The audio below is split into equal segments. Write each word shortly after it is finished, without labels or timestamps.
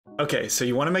Okay, so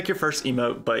you want to make your first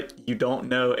emote, but you don't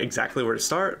know exactly where to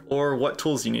start or what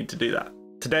tools you need to do that.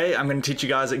 Today, I'm going to teach you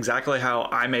guys exactly how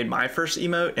I made my first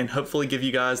emote and hopefully give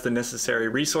you guys the necessary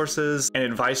resources and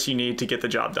advice you need to get the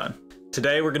job done.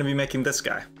 Today, we're going to be making this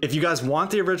guy. If you guys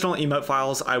want the original emote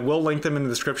files, I will link them in the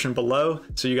description below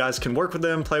so you guys can work with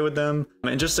them, play with them,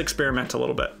 and just experiment a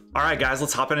little bit. All right, guys,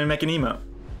 let's hop in and make an emote.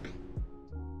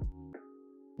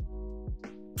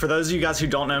 For those of you guys who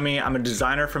don't know me, I'm a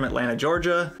designer from Atlanta,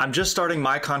 Georgia. I'm just starting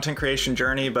my content creation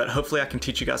journey, but hopefully I can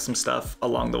teach you guys some stuff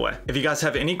along the way. If you guys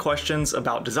have any questions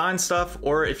about design stuff,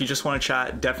 or if you just want to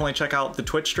chat, definitely check out the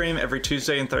Twitch stream every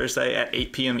Tuesday and Thursday at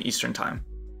 8 p.m. Eastern time.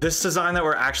 This design that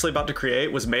we're actually about to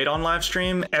create was made on live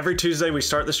stream. Every Tuesday we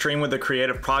start the stream with a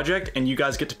creative project and you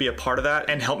guys get to be a part of that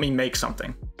and help me make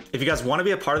something. If you guys want to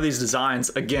be a part of these designs,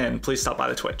 again, please stop by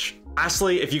the Twitch.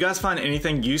 Lastly, if you guys find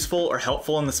anything useful or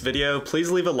helpful in this video, please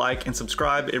leave a like and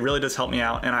subscribe. It really does help me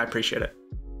out and I appreciate it.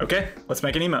 Okay, let's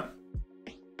make an emote.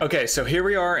 Okay, so here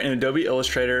we are in Adobe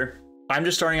Illustrator. I'm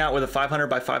just starting out with a 500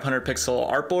 by 500 pixel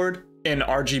artboard in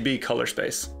RGB color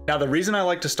space. Now, the reason I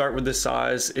like to start with this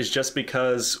size is just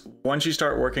because once you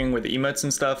start working with emotes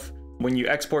and stuff, when you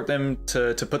export them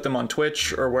to put them on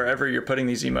Twitch or wherever you're putting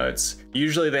these emotes,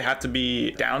 usually they have to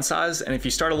be downsized. And if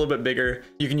you start a little bit bigger,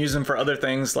 you can use them for other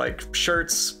things like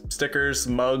shirts, stickers,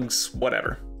 mugs,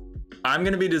 whatever. I'm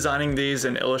gonna be designing these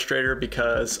in Illustrator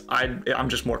because I'm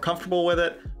just more comfortable with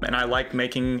it. And I like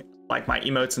making like my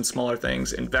emotes and smaller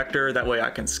things in vector. That way I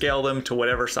can scale them to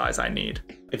whatever size I need.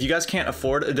 If you guys can't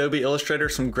afford Adobe Illustrator,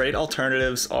 some great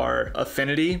alternatives are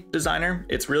Affinity Designer.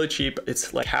 It's really cheap.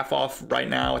 It's like half off right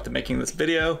now at the making of this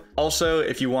video. Also,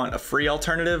 if you want a free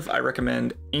alternative, I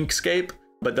recommend Inkscape,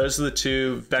 but those are the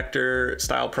two vector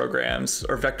style programs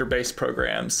or vector based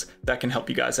programs that can help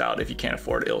you guys out if you can't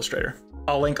afford Illustrator.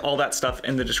 I'll link all that stuff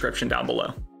in the description down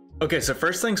below. Okay, so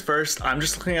first things first, I'm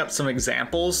just looking up some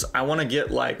examples. I want to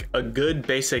get like a good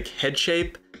basic head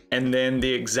shape and then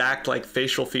the exact like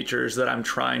facial features that I'm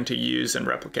trying to use and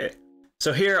replicate.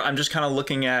 So here I'm just kind of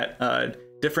looking at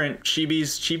different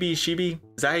chibis. Chibi,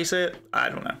 is that how you say it? I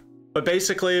don't know. But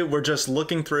basically we're just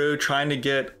looking through trying to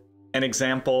get an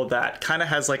example that kind of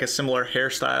has like a similar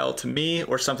hairstyle to me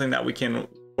or something that we can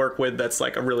work with that's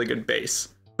like a really good base.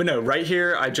 But no, right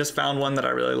here, I just found one that I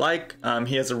really like.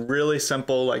 He has a really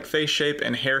simple like face shape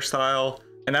and hairstyle.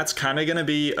 And that's kind of going to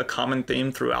be a common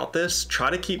theme throughout this. Try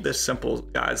to keep this simple,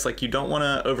 guys. Like you don't want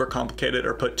to overcomplicate it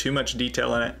or put too much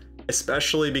detail in it,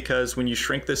 especially because when you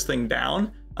shrink this thing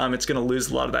down, it's going to lose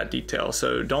a lot of that detail.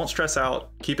 So don't stress out,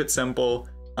 keep it simple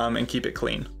and keep it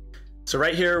clean. So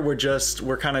right here,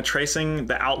 we're kind of tracing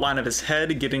the outline of his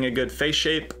head, getting a good face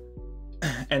shape.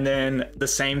 And then the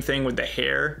same thing with the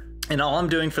hair. And all I'm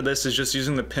doing for this is just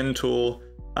using the pen tool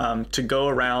to go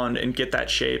around and get that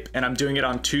shape. And I'm doing it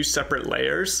on two separate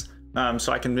layers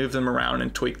so I can move them around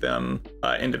and tweak them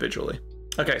individually.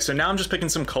 Okay, so now I'm just picking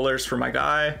some colors for my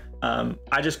guy.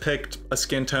 I just picked a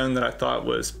skin tone that I thought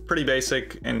was pretty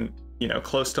basic and, you know,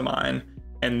 close to mine.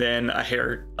 And then a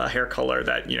hair color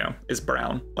that, you know, is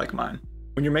brown like mine.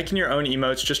 When you're making your own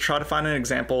emotes, just try to find an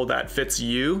example that fits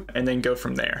you and then go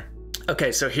from there.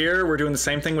 Okay, so here we're doing the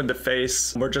same thing with the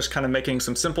face. We're just kind of making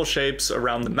some simple shapes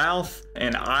around the mouth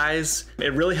and eyes.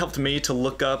 It really helped me to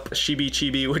look up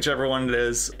chibi, whichever one it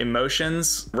is,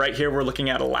 emotions. Right here, we're looking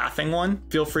at a laughing one.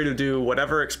 Feel free to do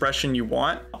whatever expression you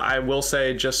want. I will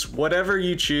say just whatever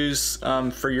you choose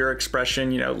for your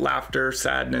expression, you know, laughter,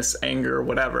 sadness, anger,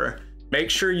 whatever. Make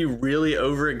sure you really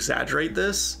over exaggerate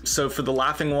this. So for the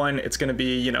laughing one, it's gonna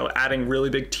be, you know, adding really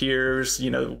big tears, you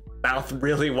know, mouth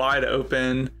really wide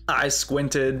open, eyes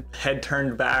squinted, head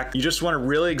turned back. You just wanna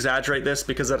really exaggerate this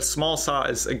because at a small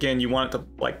size, again, you want it to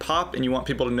like pop and you want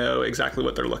people to know exactly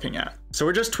what they're looking at. So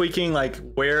we're just tweaking like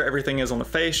where everything is on the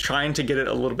face, trying to get it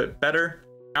a little bit better.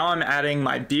 Now I'm adding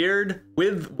my beard.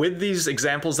 With these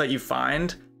examples that you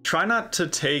find, try not to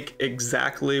take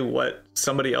exactly what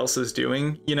somebody else is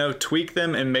doing, you know, tweak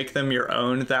them and make them your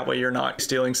own. That way you're not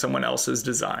stealing someone else's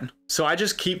design. So I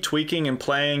just keep tweaking and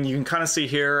playing. You can kind of see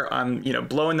here, I'm, you know,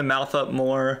 blowing the mouth up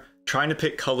more, trying to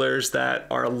pick colors that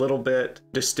are a little bit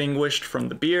distinguished from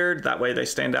the beard. That way they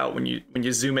stand out when you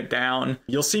zoom it down.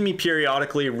 You'll see me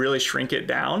periodically really shrink it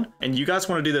down. And you guys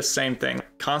want to do the same thing.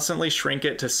 Constantly shrink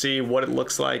it to see what it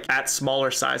looks like at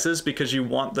smaller sizes because you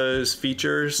want those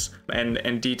features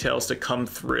and details to come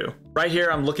through. Right here,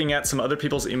 I'm looking at some other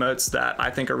people's emotes that I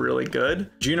think are really good.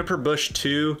 Juniper Bush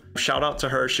 2, shout out to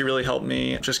her. She really helped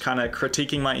me just kind of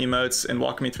critiquing my emotes and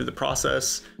walking me through the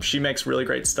process. She makes really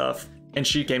great stuff. And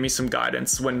she gave me some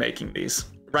guidance when making these.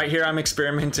 Right here, I'm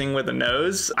experimenting with a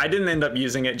nose. I didn't end up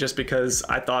using it just because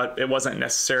I thought it wasn't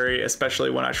necessary, especially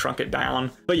when I shrunk it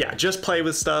down. But yeah, just play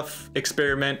with stuff,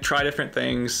 experiment, try different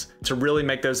things to really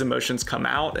make those emotions come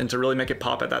out and to really make it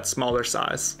pop at that smaller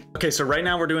size. Okay, so right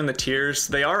now we're doing the tears.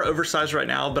 They are oversized right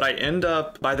now, but I end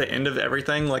up, by the end of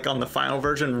everything, like on the final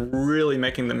version, really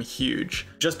making them huge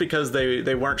just because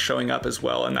they weren't showing up as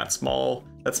well in that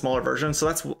smaller version.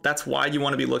 So that's why you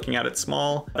want to be looking at it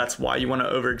small. That's why you want to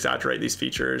over exaggerate these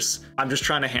features. I'm just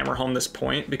trying to hammer home this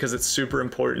point because it's super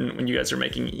important when you guys are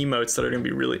making emotes that are going to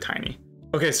be really tiny.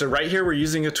 Okay, so right here we're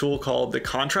using a tool called the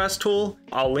contrast tool.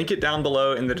 I'll link it down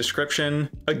below in the description.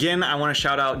 Again, I want to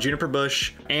shout out Juniper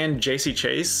Bush and JC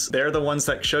Chase. They're the ones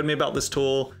that showed me about this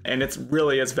tool, and it's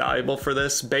really as valuable for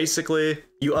this. Basically,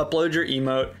 you upload your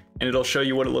emote and it'll show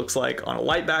you what it looks like on a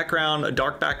light background, a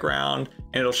dark background,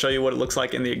 and it'll show you what it looks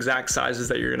like in the exact sizes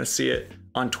that you're gonna see it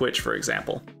on Twitch, for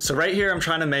example. So right here, I'm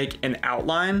trying to make an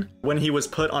outline. When he was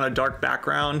put on a dark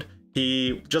background,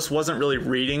 he just wasn't really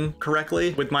reading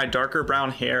correctly with my darker brown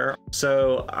hair.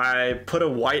 So I put a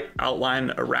white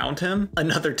outline around him.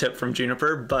 Another tip from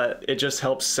Juniper, but it just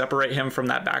helps separate him from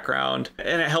that background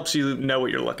and it helps you know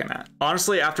what you're looking at.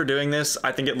 Honestly, after doing this,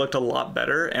 I think it looked a lot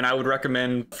better, and I would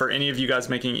recommend for any of you guys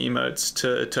making emotes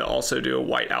to also do a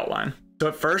white outline. So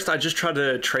at first I just tried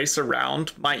to trace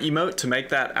around my emote to make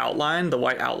that outline, the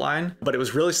white outline, but it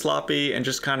was really sloppy and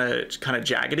just kind of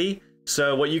jaggedy.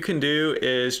 So what you can do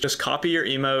is just copy your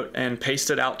emote and paste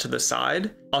it out to the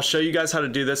side. I'll show you guys how to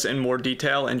do this in more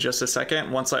detail in just a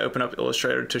second once I open up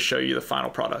Illustrator to show you the final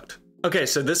product. Okay,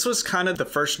 so this was kind of the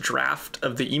first draft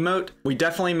of the emote. We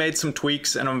definitely made some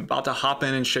tweaks and I'm about to hop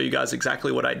in and show you guys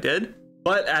exactly what I did.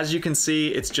 But as you can see,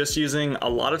 it's just using a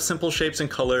lot of simple shapes and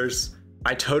colors.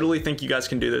 I totally think you guys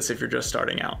can do this if you're just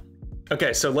starting out.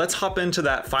 Okay, so let's hop into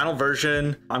that final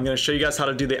version. I'm gonna show you guys how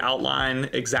to do the outline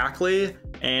exactly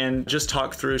and just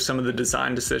talk through some of the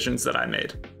design decisions that I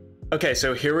made. Okay,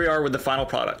 so here we are with the final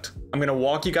product. I'm gonna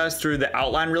walk you guys through the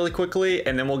outline really quickly,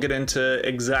 and then we'll get into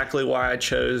exactly why I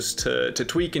chose to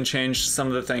tweak and change some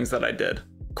of the things that I did.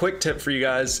 Quick tip for you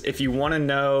guys, if you want to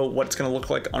know what it's going to look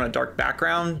like on a dark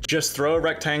background, just throw a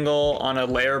rectangle on a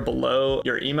layer below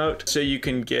your emote so you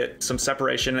can get some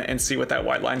separation and see what that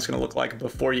white line is going to look like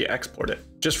before you export it.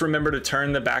 Just remember to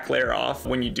turn the back layer off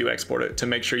when you do export it to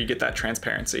make sure you get that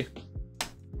transparency.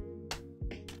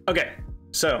 Okay,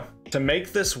 so to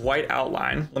make this white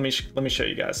outline, let me show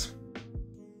you guys.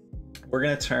 We're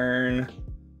going to turn,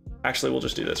 actually we'll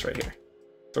just do this right here.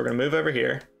 So we're going to move over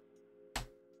here.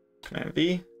 Command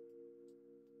V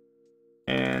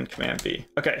and Command V.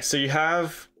 Okay, so you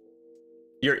have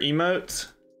your emote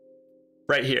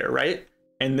right here, right?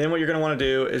 And then what you're gonna wanna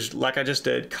do is, like I just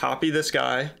did, copy this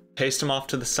guy, paste him off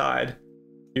to the side.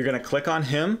 You're gonna click on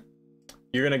him.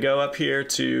 You're gonna go up here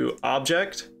to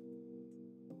Object,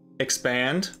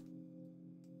 Expand,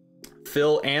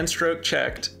 Fill and Stroke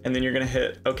checked, and then you're gonna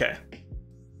hit OK.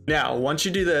 Now, once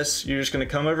you do this, you're just gonna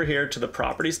come over here to the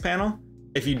Properties panel.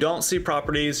 If you don't see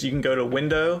properties, you can go to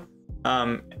Window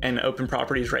and open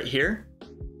properties right here.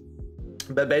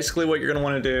 But basically what you're gonna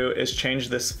wanna do is change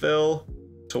this fill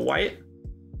to white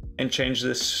and change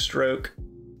this stroke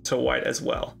to white as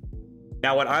well.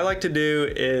 Now what I like to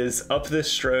do is up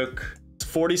this stroke.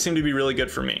 40 seemed to be really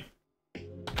good for me.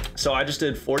 So I just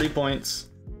did 40 points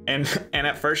and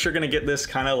at first you're gonna get this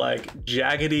kind of like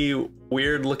jaggedy,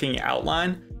 weird looking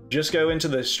outline. Just go into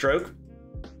the stroke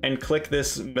and click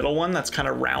this middle one that's kind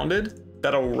of rounded.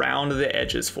 That'll round the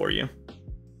edges for you.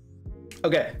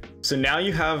 Okay, so now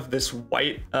you have this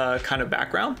white kind of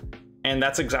background, and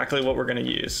that's exactly what we're gonna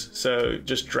use. So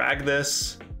just drag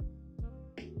this,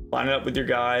 line it up with your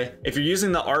guy. If you're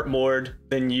using the art mode,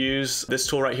 then use this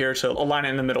tool right here to align it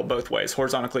in the middle both ways,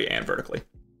 horizontally and vertically.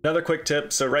 Another quick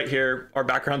tip, so right here, our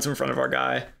background's in front of our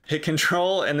guy. Hit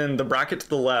Control and then the bracket to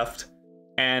the left,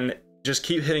 and just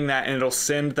keep hitting that and it'll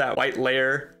send that white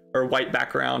layer or white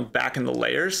background back in the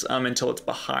layers until it's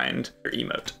behind your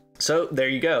emote. So there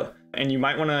you go. And you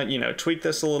might wanna, tweak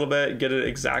this a little bit, get it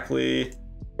exactly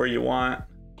where you want.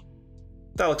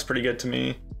 That looks pretty good to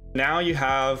me. Now you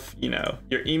have,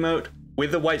 your emote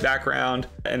with the white background,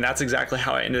 and that's exactly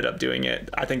how I ended up doing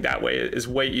it. I think that way is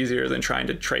way easier than trying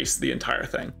to trace the entire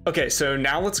thing. Okay, so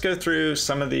now let's go through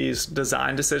some of these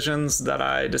design decisions that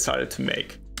I decided to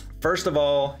make. First of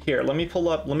all, here, let me pull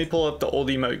up the old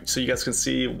emote so you guys can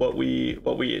see what we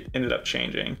ended up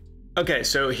changing. Okay,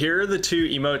 so here are the two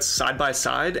emotes side by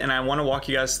side, and I want to walk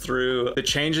you guys through the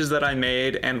changes that I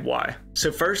made and why.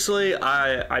 So firstly,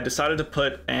 I decided to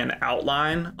put an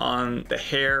outline on the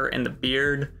hair and the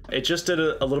beard. It just did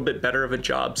a little bit better of a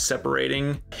job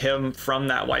separating him from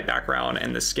that white background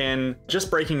and the skin, just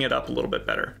breaking it up a little bit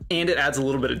better. And it adds a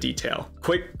little bit of detail.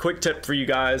 Quick tip for you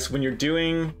guys, when you're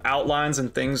doing outlines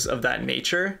and things of that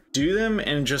nature, do them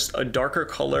in just a darker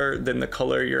color than the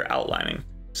color you're outlining.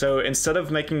 So instead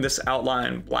of making this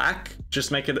outline black,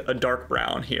 just make it a dark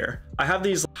brown here. I have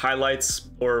these highlights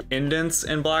or indents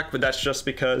in black, but that's just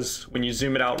because when you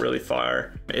zoom it out really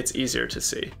far, it's easier to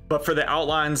see. But for the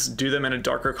outlines, do them in a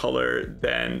darker color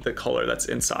than the color that's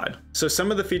inside. So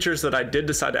some of the features that I did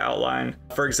decide to outline,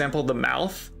 for example, the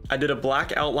mouth, I did a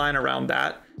black outline around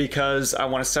that because I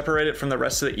want to separate it from the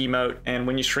rest of the emote. And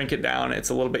when you shrink it down, it's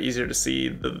a little bit easier to see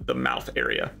the mouth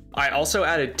area. I also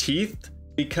added teeth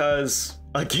because,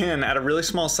 again, at a really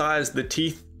small size, the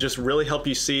teeth just really help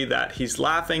you see that he's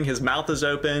laughing, his mouth is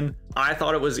open. I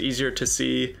thought it was easier to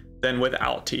see than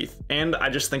without teeth. And I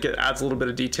just think it adds a little bit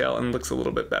of detail and looks a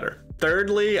little bit better.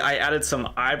 Thirdly, I added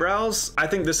some eyebrows. I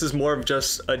think this is more of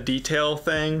just a detail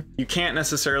thing. You can't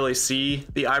necessarily see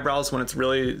the eyebrows when it's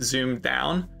really zoomed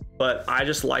down, but I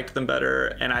just liked them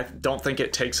better, and I don't think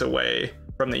it takes away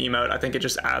from the emote. I think it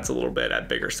just adds a little bit at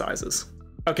bigger sizes.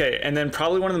 Okay, and then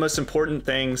probably one of the most important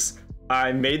things,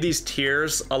 I made these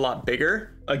tiers a lot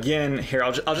bigger. Again, here,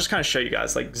 I'll just kind of show you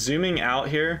guys, like zooming out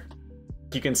here,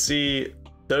 you can see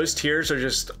those tiers are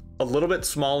just a little bit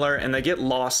smaller and they get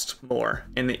lost more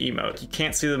in the emote. You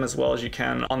can't see them as well as you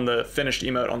can on the finished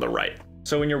emote on the right.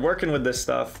 So when you're working with this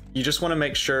stuff, you just want to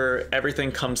make sure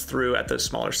everything comes through at those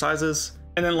smaller sizes.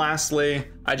 And then lastly,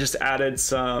 I just added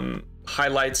some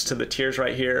highlights to the tiers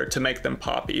right here to make them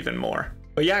pop even more.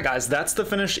 But yeah, guys, that's the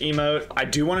finished emote. I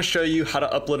do want to show you how to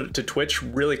upload it to Twitch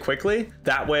really quickly.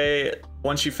 That way,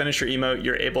 once you finish your emote,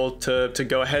 you're able to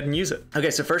go ahead and use it. Okay,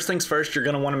 so first things first, you're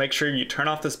going to want to make sure you turn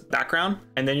off this background,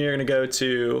 and then you're going to go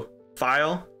to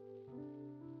File,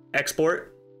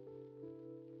 Export,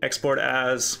 Export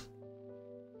as,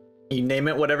 you name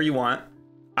it whatever you want.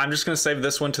 I'm just going to save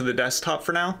this one to the desktop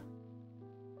for now.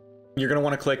 You're going to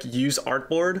want to click Use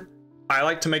Artboard. I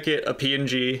like to make it a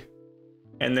PNG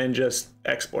and then just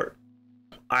export.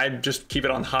 I just keep it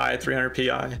on high, 300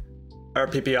 PI or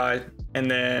PPI,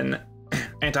 and then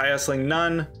anti-aliasing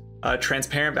none,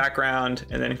 transparent background,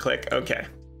 and then click OK.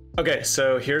 Okay,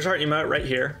 so here's our emote right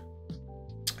here.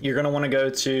 You're gonna wanna go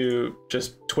to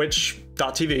just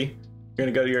twitch.tv. You're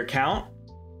gonna go to your account.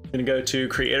 You're gonna go to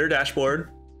Creator Dashboard.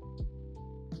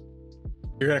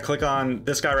 You're gonna click on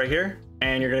this guy right here,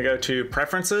 and you're gonna go to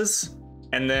Preferences,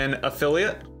 and then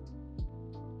Affiliate.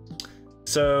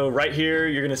 So right here,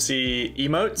 you're gonna see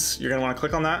emotes. You're gonna wanna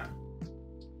click on that.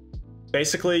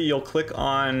 Basically, you'll click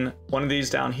on one of these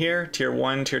down here, tier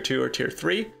 1, tier 2, or tier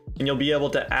 3, and you'll be able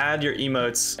to add your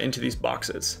emotes into these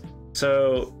boxes.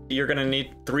 So you're gonna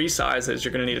need 3 sizes.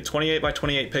 You're gonna need a 28 by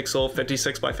 28 pixel,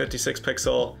 56 by 56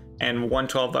 pixel, and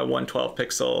 112 by 112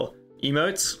 pixel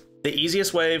emotes. The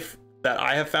easiest way that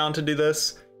I have found to do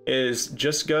this is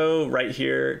just go right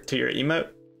here to your emote,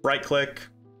 right click,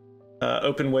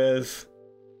 open with,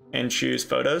 and choose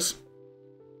photos.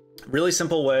 Really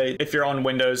simple way if you're on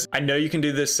Windows. I know you can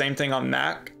do this same thing on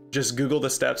Mac. Just Google the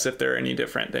steps if they're any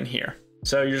different than here.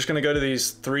 So you're just gonna go to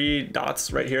these 3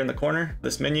 dots right here in the corner,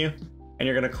 this menu, and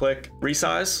you're gonna click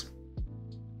Resize.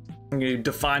 And you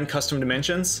define custom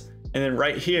dimensions. And then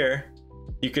right here,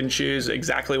 you can choose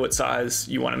exactly what size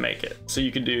you wanna make it. So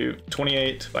you could do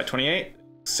 28 by 28,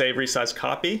 save resize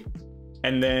copy,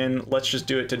 and then let's just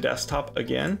do it to desktop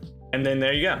again. And then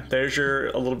there you go. There's your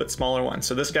a little bit smaller one.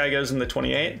 So this guy goes in the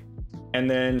 28, and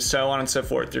then so on and so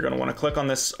forth. You're gonna wanna click on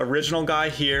this original guy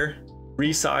here,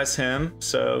 resize him.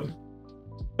 So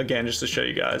again, just to show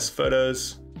you guys,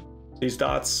 photos, these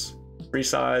dots,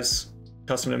 resize,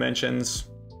 custom dimensions,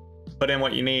 put in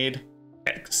what you need,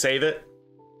 save it,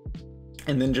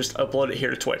 and then just upload it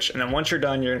here to Twitch. And then once you're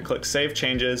done, you're gonna click Save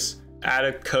Changes, add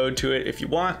a code to it if you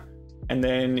want, and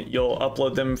then you'll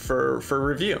upload them for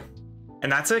review.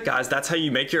 And that's it, guys. That's how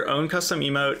you make your own custom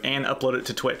emote and upload it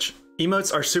to Twitch.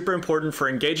 Emotes are super important for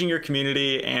engaging your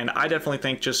community, and I definitely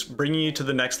think just bringing you to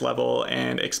the next level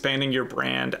and expanding your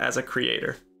brand as a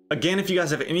creator. Again, if you guys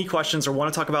have any questions or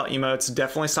want to talk about emotes,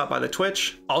 definitely stop by the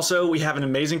Twitch. Also, we have an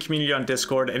amazing community on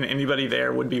Discord, and anybody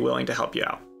there would be willing to help you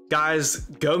out. Guys,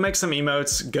 go make some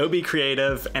emotes, go be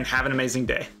creative, and have an amazing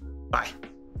day. Bye.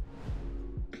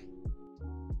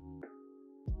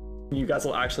 You guys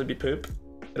will actually be poop.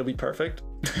 It'll be perfect.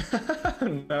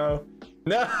 No.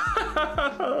 No!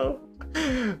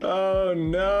 Oh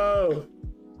no!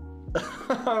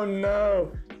 Oh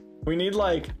no! We need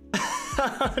like,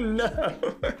 no.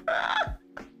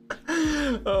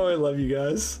 Oh, I love you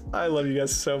guys. I love you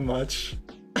guys so much.